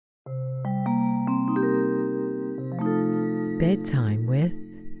Bedtime with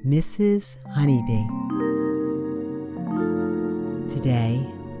Mrs. Honeybee. Today,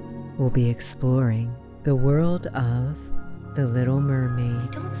 we'll be exploring the world of The Little Mermaid.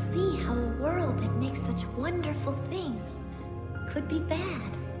 I don't see how a world that makes such wonderful things could be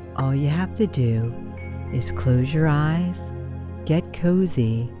bad. All you have to do is close your eyes, get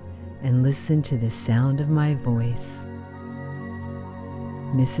cozy, and listen to the sound of my voice.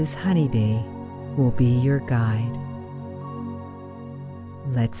 Mrs. Honeybee will be your guide.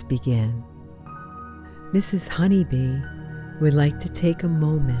 Let's begin. Mrs. Honeybee would like to take a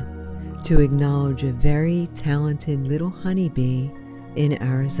moment to acknowledge a very talented little honeybee in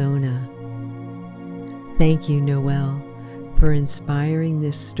Arizona. Thank you, Noel, for inspiring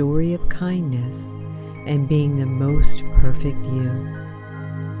this story of kindness and being the most perfect you.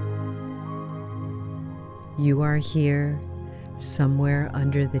 You are here, somewhere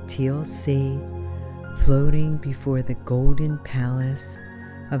under the teal sea, floating before the golden palace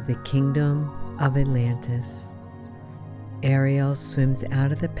of the kingdom of Atlantis. Ariel swims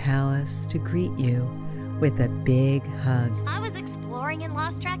out of the palace to greet you with a big hug. I was exploring and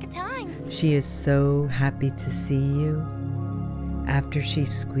lost track of time. She is so happy to see you. After she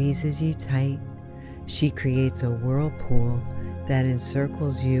squeezes you tight, she creates a whirlpool that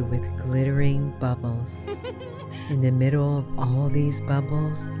encircles you with glittering bubbles. In the middle of all these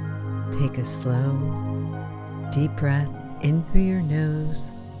bubbles, take a slow, deep breath in through your nose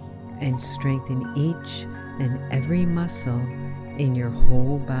and strengthen each and every muscle in your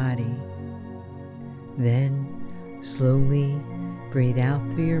whole body. Then, slowly breathe out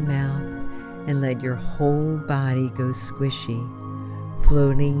through your mouth and let your whole body go squishy,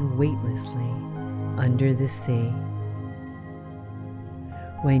 floating weightlessly under the sea.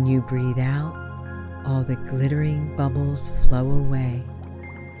 When you breathe out, all the glittering bubbles flow away.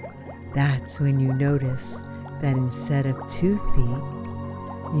 That's when you notice that instead of 2 feet,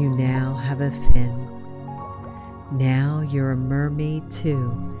 you now have a fin. Now you're a mermaid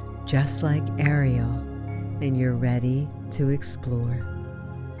too, just like Ariel, and you're ready to explore.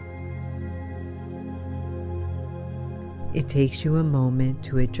 It takes you a moment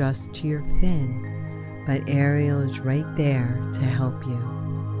to adjust to your fin, but Ariel is right there to help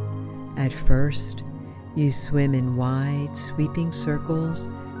you. At first, you swim in wide, sweeping circles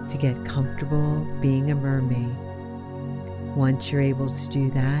to get comfortable being a mermaid. Once you're able to do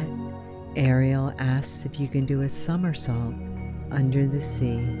that, Ariel asks if you can do a somersault under the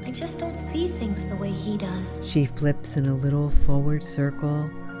sea. I just don't see things the way he does. She flips in a little forward circle,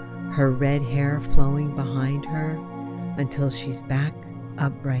 her red hair flowing behind her until she's back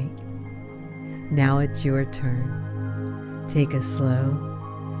upright. Now it's your turn. Take a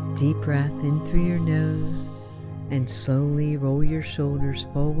slow, deep breath in through your nose and slowly roll your shoulders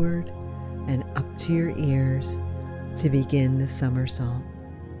forward and up to your ears to begin the somersault.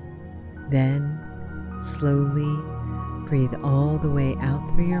 Then, slowly breathe all the way out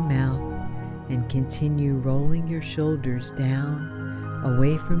through your mouth and continue rolling your shoulders down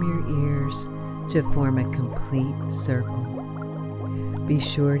away from your ears to form a complete circle. Be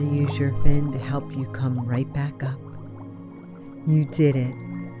sure to use your fin to help you come right back up. You did it.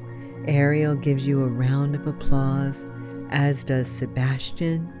 Ariel gives you a round of applause, as does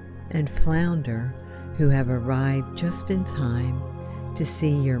Sebastian and Flounder, who have arrived just in time to see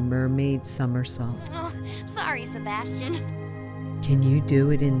your mermaid somersault. Oh, sorry, Sebastian. Can you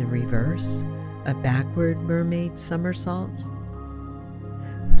do it in the reverse, a backward mermaid somersault?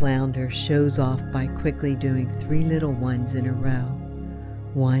 Flounder shows off by quickly doing 3 little ones in a row,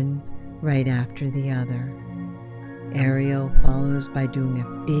 one right after the other. Ariel follows by doing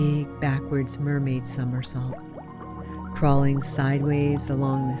a big backwards mermaid somersault. Crawling sideways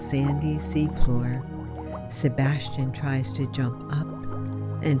along the sandy seafloor, Sebastian tries to jump up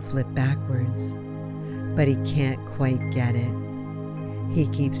and flip backwards, but he can't quite get it. He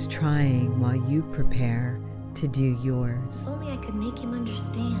keeps trying while you prepare to do yours. If only I could make him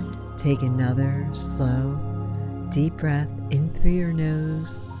understand. Take another slow, deep breath in through your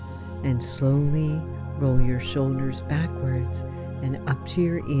nose and slowly roll your shoulders backwards and up to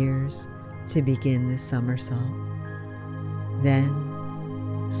your ears to begin the somersault.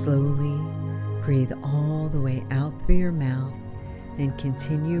 Then, slowly breathe all the way out through your mouth and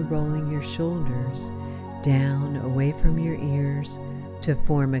continue rolling your shoulders down away from your ears to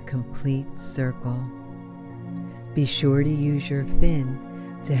form a complete circle. Be sure to use your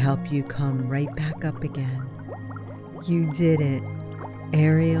fin to help you come right back up again. You did it.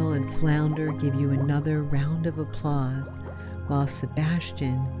 Ariel and Flounder give you another round of applause while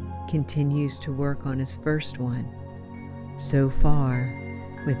Sebastian continues to work on his first one. So far,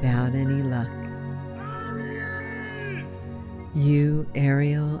 without any luck. You,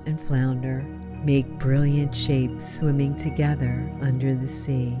 Ariel, and Flounder make brilliant shapes swimming together under the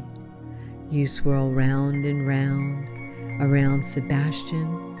sea. You swirl round and round around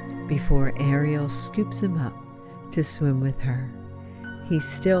Sebastian before Ariel scoops him up to swim with her. He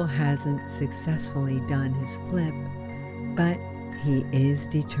still hasn't successfully done his flip, but he is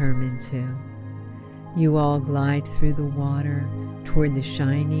determined to. You all glide through the water toward the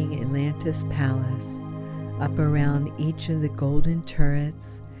shining Atlantis Palace, up around each of the golden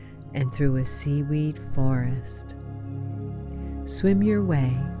turrets and through a seaweed forest. Swim your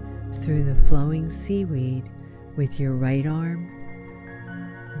way through the flowing seaweed with your right arm,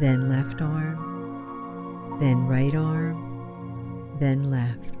 then left arm, then right arm, then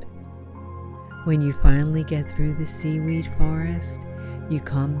left. When you finally get through the seaweed forest, you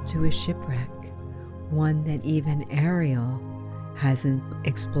come to a shipwreck, one that even Ariel hasn't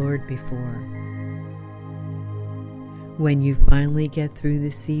explored before. When you finally get through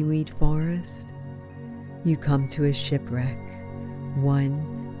the seaweed forest, you come to a shipwreck,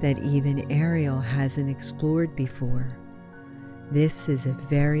 one that even Ariel hasn't explored before. This is a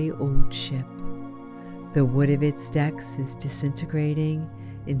very old ship. The wood of its decks is disintegrating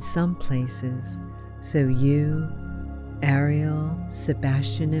in some places, so you, Ariel,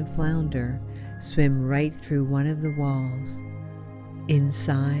 Sebastian, and Flounder swim right through one of the walls.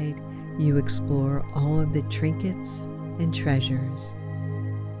 Inside, you explore all of the trinkets and treasures.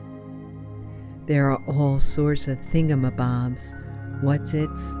 There are all sorts of thingamabobs,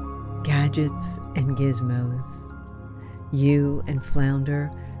 what's-its, gadgets, and gizmos. You and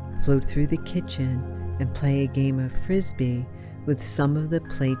Flounder float through the kitchen and play a game of frisbee with some of the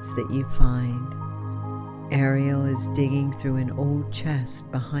plates that you find. Ariel is digging through an old chest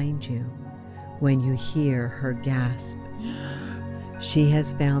behind you when you hear her gasp. She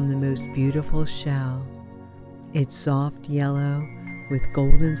has found the most beautiful shell. It's soft yellow with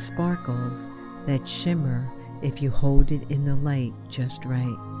golden sparkles that shimmer if you hold it in the light just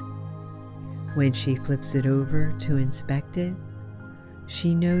right. When she flips it over to inspect it,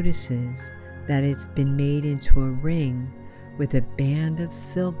 she notices that it's been made into a ring with a band of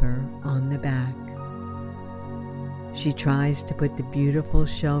silver on the back. She tries to put the beautiful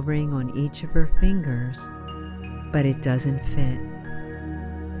shell ring on each of her fingers, but it doesn't fit.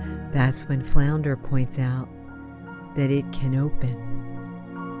 That's when Flounder points out that it can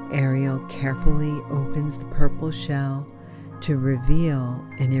open. Ariel carefully opens the purple shell to reveal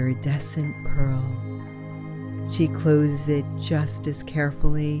an iridescent pearl. She closes it just as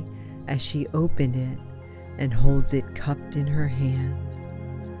carefully as she opened it and holds it cupped in her hands.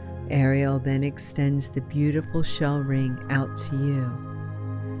 Ariel then extends the beautiful shell ring out to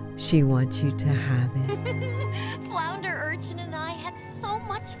you. She wants you to have it. Flounder Urchin and I had so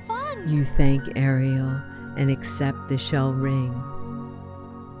much fun. You thank Ariel and accept the shell ring.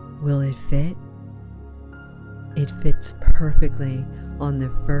 Will it fit? It fits perfectly on the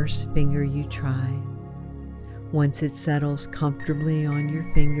first finger you try. Once it settles comfortably on your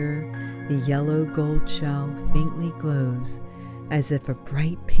finger, the yellow gold shell faintly glows as if a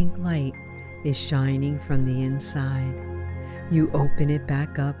bright pink light is shining from the inside. You open it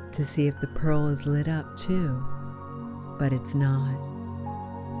back up to see if the pearl is lit up too, but it's not.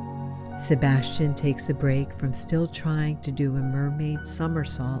 Sebastian takes a break from still trying to do a mermaid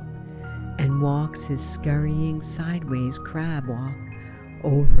somersault and walks his scurrying sideways crab walk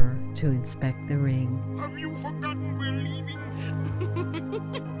over to inspect the ring. Have you forgotten we're leaving?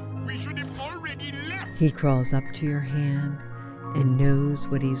 We should have already left. He crawls up to your hand and knows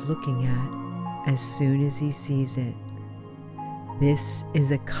what he's looking at as soon as he sees it. This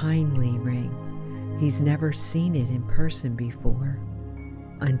is a kindly ring. He's never seen it in person before.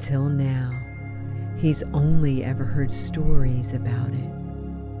 Until now, he's only ever heard stories about it.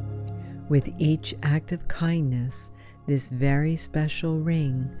 With each act of kindness, this very special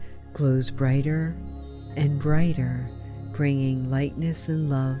ring glows brighter and brighter, bringing lightness and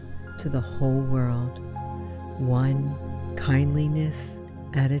love to the whole world, one kindliness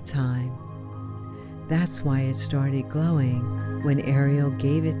at a time. That's why it started glowing when Ariel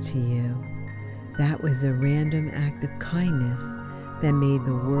gave it to you. That was a random act of kindness that made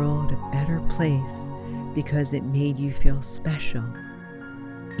the world a better place because it made you feel special,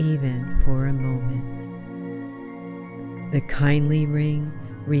 even for a moment. The kindly ring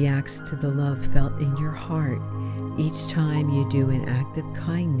reacts to the love felt in your heart each time you do an act of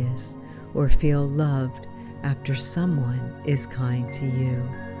kindness or feel loved after someone is kind to you.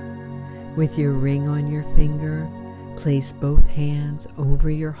 With your ring on your finger, place both hands over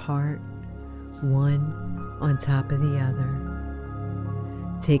your heart, one on top of the other.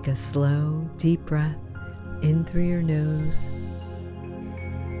 Take a slow, deep breath in through your nose.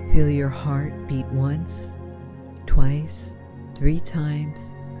 Feel your heart beat once, twice, 3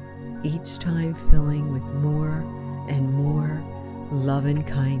 times, each time filling with more and more love and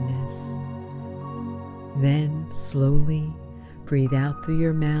kindness. Then slowly breathe out through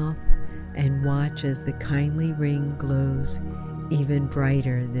your mouth and watch as the kindly ring glows even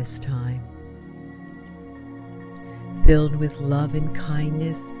brighter this time. Filled with love and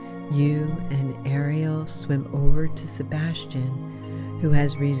kindness, you and Ariel swim over to Sebastian, who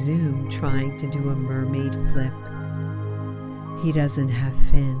has resumed trying to do a mermaid flip. He doesn't have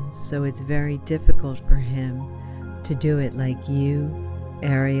fins, so it's very difficult for him to do it like you,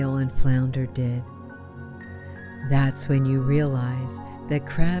 Ariel, and Flounder did. That's when you realize that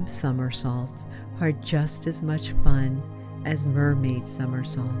crab somersaults are just as much fun as mermaid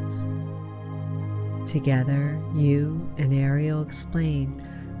somersaults. Together, you and Ariel explain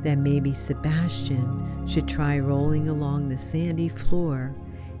that maybe Sebastian should try rolling along the sandy floor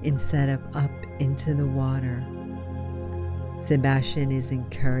instead of up into the water. Sebastian is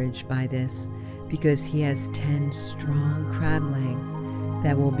encouraged by this because he has 10 strong crab legs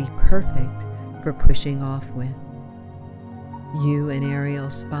that will be perfect for pushing off with. You and Ariel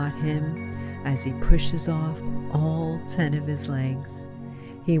spot him as he pushes off all 10 of his legs.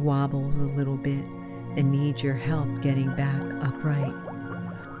 He wobbles a little bit and needs your help getting back upright.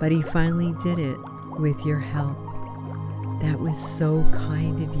 But he finally did it with your help. That was so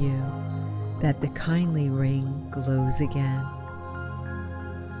kind of you that the kindly ring glows again.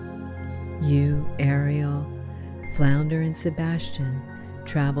 You, Ariel, Flounder, and Sebastian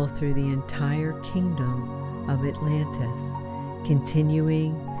travel through the entire kingdom of Atlantis,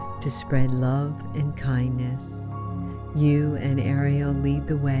 continuing to spread love and kindness. You and Ariel lead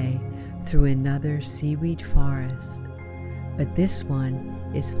the way through another seaweed forest, but this one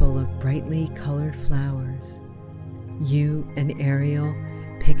is full of brightly colored flowers. You and Ariel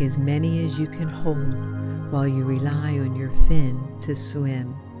pick as many as you can hold while you rely on your fin to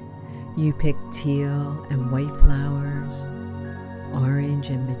swim. You pick teal and white flowers, orange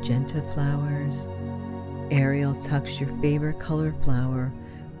and magenta flowers. Ariel tucks your favorite color flower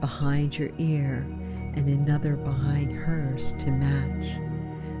behind your ear and another behind hers to match.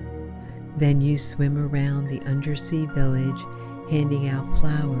 Then you swim around the undersea village, handing out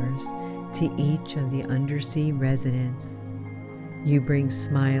flowers to each of the undersea residents. You bring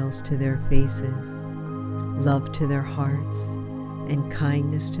smiles to their faces, love to their hearts, and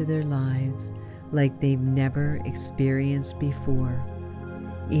kindness to their lives like they've never experienced before.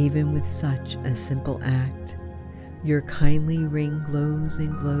 Even with such a simple act, your kindly ring glows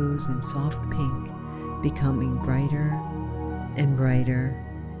and glows in soft pink, becoming brighter and brighter.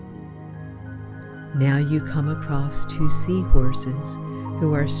 Now you come across 2 seahorses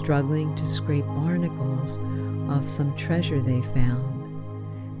who are struggling to scrape barnacles off some treasure they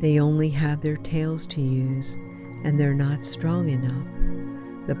found. They only have their tails to use, and they're not strong enough.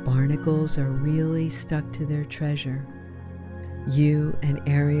 The barnacles are really stuck to their treasure. You and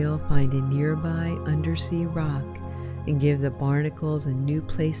Ariel find a nearby undersea rock and give the barnacles a new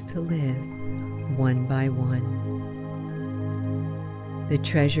place to live, one by one. The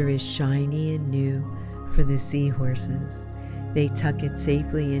treasure is shiny and new for the seahorses. They tuck it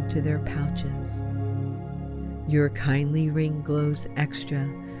safely into their pouches. Your kindly ring glows extra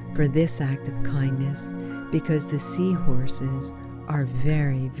for this act of kindness because the seahorses are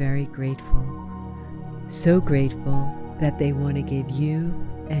very, very grateful. So grateful that they want to give you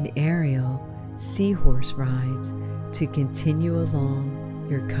and Ariel seahorse rides to continue along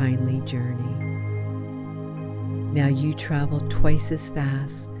your kindly journey. Now you travel twice as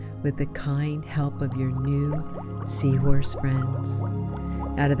fast with the kind help of your new seahorse friends.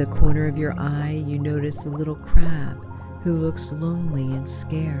 Out of the corner of your eye, you notice a little crab who looks lonely and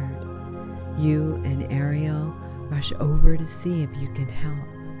scared. You and Ariel rush over to see if you can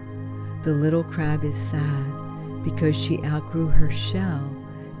help. The little crab is sad because she outgrew her shell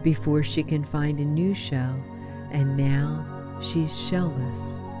before she can find a new shell, and now she's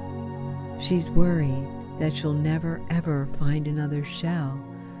shellless. She's worried that she'll never ever find another shell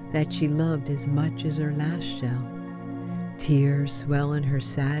that she loved as much as her last shell. Tears swell in her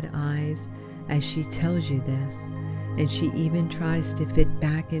sad eyes as she tells you this, and she even tries to fit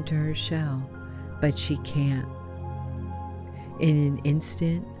back into her shell, but she can't. In an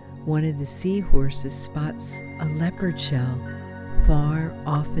instant, one of the seahorses spots a leopard shell far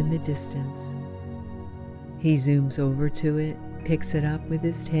off in the distance. He zooms over to it, picks it up with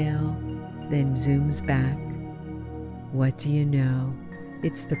his tail, then zooms back. What do you know?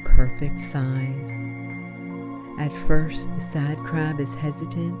 It's the perfect size. At first, the sad crab is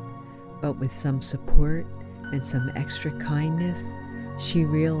hesitant, but with some support and some extra kindness, she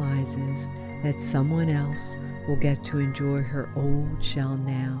realizes that someone else will get to enjoy her old shell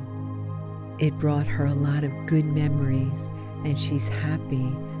now. It brought her a lot of good memories, and she's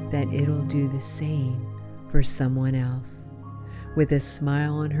happy that it'll do the same for someone else. With a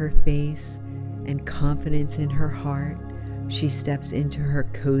smile on her face and confidence in her heart, she steps into her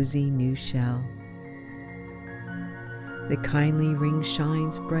cozy new shell. The kindly ring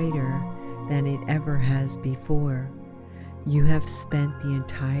shines brighter than it ever has before. You have spent the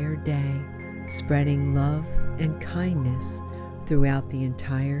entire day spreading love and kindness throughout the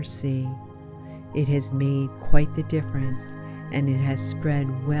entire sea. It has made quite the difference, and it has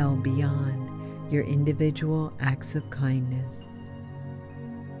spread well beyond your individual acts of kindness.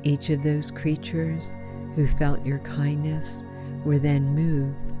 Each of those creatures who felt your kindness were then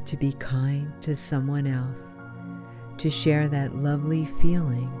moved to be kind to someone else, to share that lovely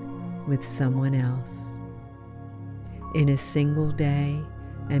feeling with someone else. In a single day,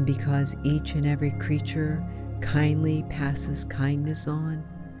 and because each and every creature kindly passes kindness on,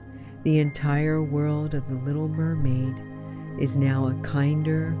 the entire world of the Little Mermaid is now a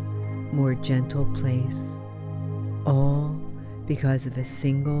kinder, more gentle place, all because of a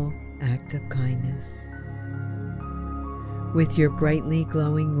single act of kindness. With your brightly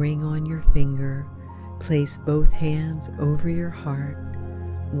glowing ring on your finger, place both hands over your heart,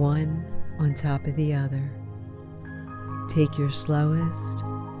 one on top of the other. Take your slowest,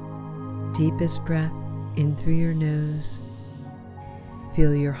 deepest breath in through your nose.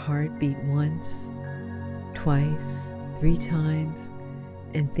 Feel your heart beat once, twice, 3 times,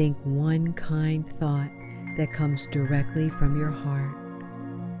 and think one kind thought that comes directly from your heart.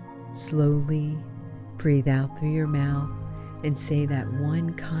 Slowly breathe out through your mouth and say that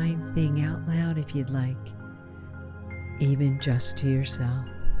one kind thing out loud if you'd like, even just to yourself.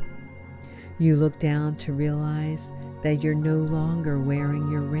 You look down to realize that you're no longer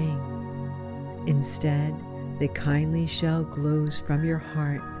wearing your ring. Instead, the kindly shell glows from your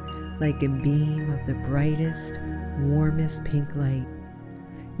heart like a beam of the brightest, warmest pink light.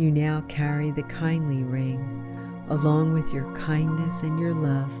 You now carry the kindly ring, along with your kindness and your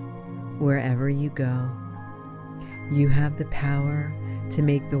love, wherever you go. You have the power to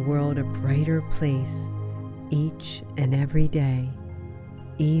make the world a brighter place each and every day,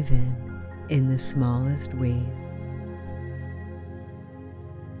 even in the smallest ways.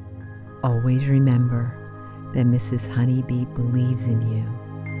 Always remember that Mrs. Honeybee believes in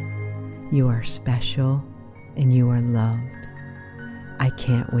you. You are special and you are loved. I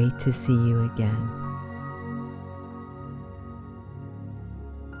can't wait to see you again.